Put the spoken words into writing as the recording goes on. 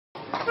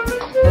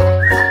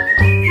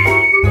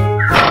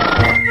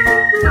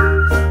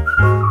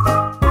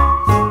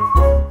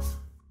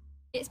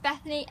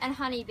and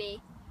Honeybee,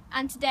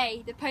 and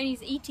today the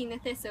ponies are eating the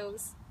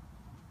thistles.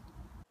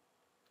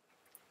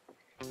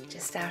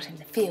 Just out in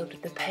the field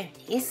with the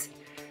ponies,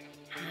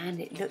 and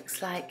it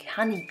looks like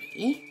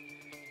Honeybee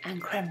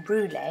and Crème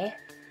Brûlée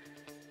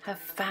have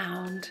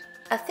found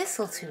a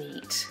thistle to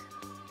eat.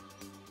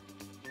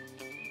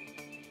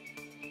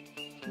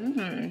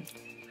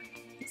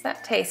 Is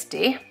that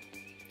tasty?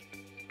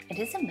 It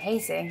is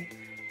amazing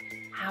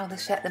how the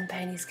Shetland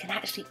ponies can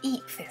actually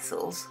eat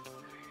thistles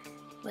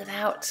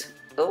without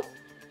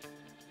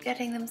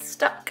getting them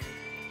stuck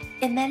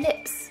in their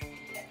lips.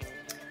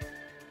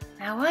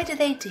 Now, why do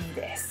they do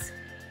this?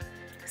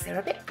 Because they're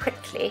a bit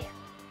prickly.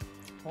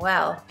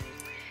 Well,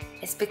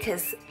 it's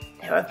because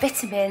there are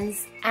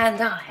vitamins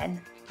and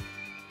iron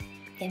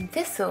in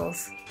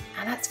thistles,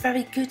 and that's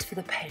very good for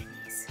the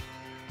ponies.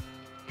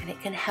 And it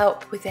can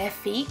help with their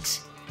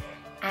feet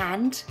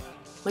and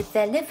with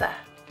their liver.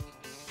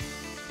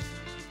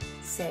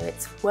 So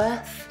it's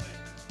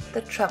worth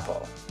the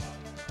trouble.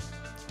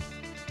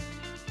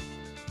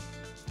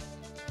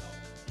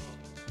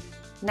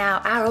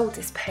 Now, our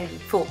oldest pony,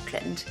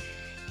 Falkland,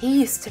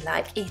 he used to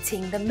like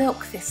eating the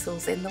milk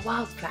thistles in the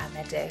wildflower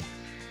meadow.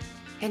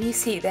 Can you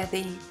see they're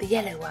the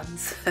yellow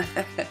ones?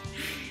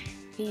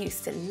 He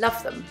used to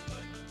love them.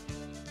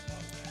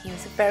 He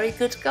was a very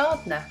good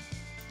gardener.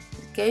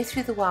 He'd go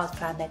through the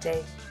wildflower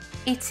meadow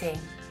eating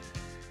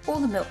all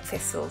the milk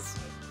thistles,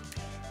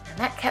 and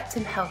that kept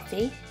him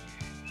healthy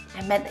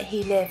and meant that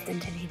he lived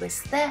until he was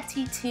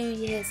 32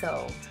 years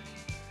old.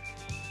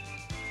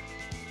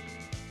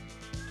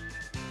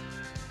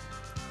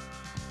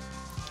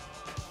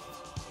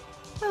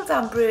 Well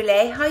done,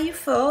 Brûlée. Are you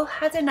full?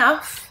 Had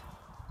enough?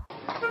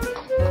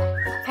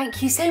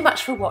 Thank you so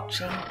much for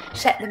watching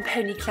Shetland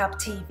Pony Club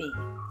TV.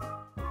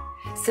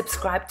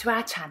 Subscribe to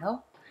our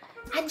channel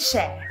and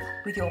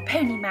share with your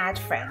pony mad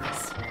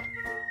friends.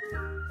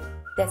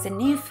 There's a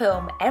new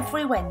film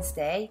every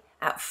Wednesday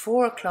at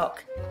 4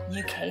 o'clock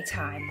UK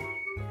time.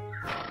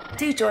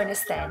 Do join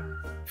us then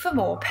for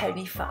more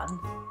pony fun.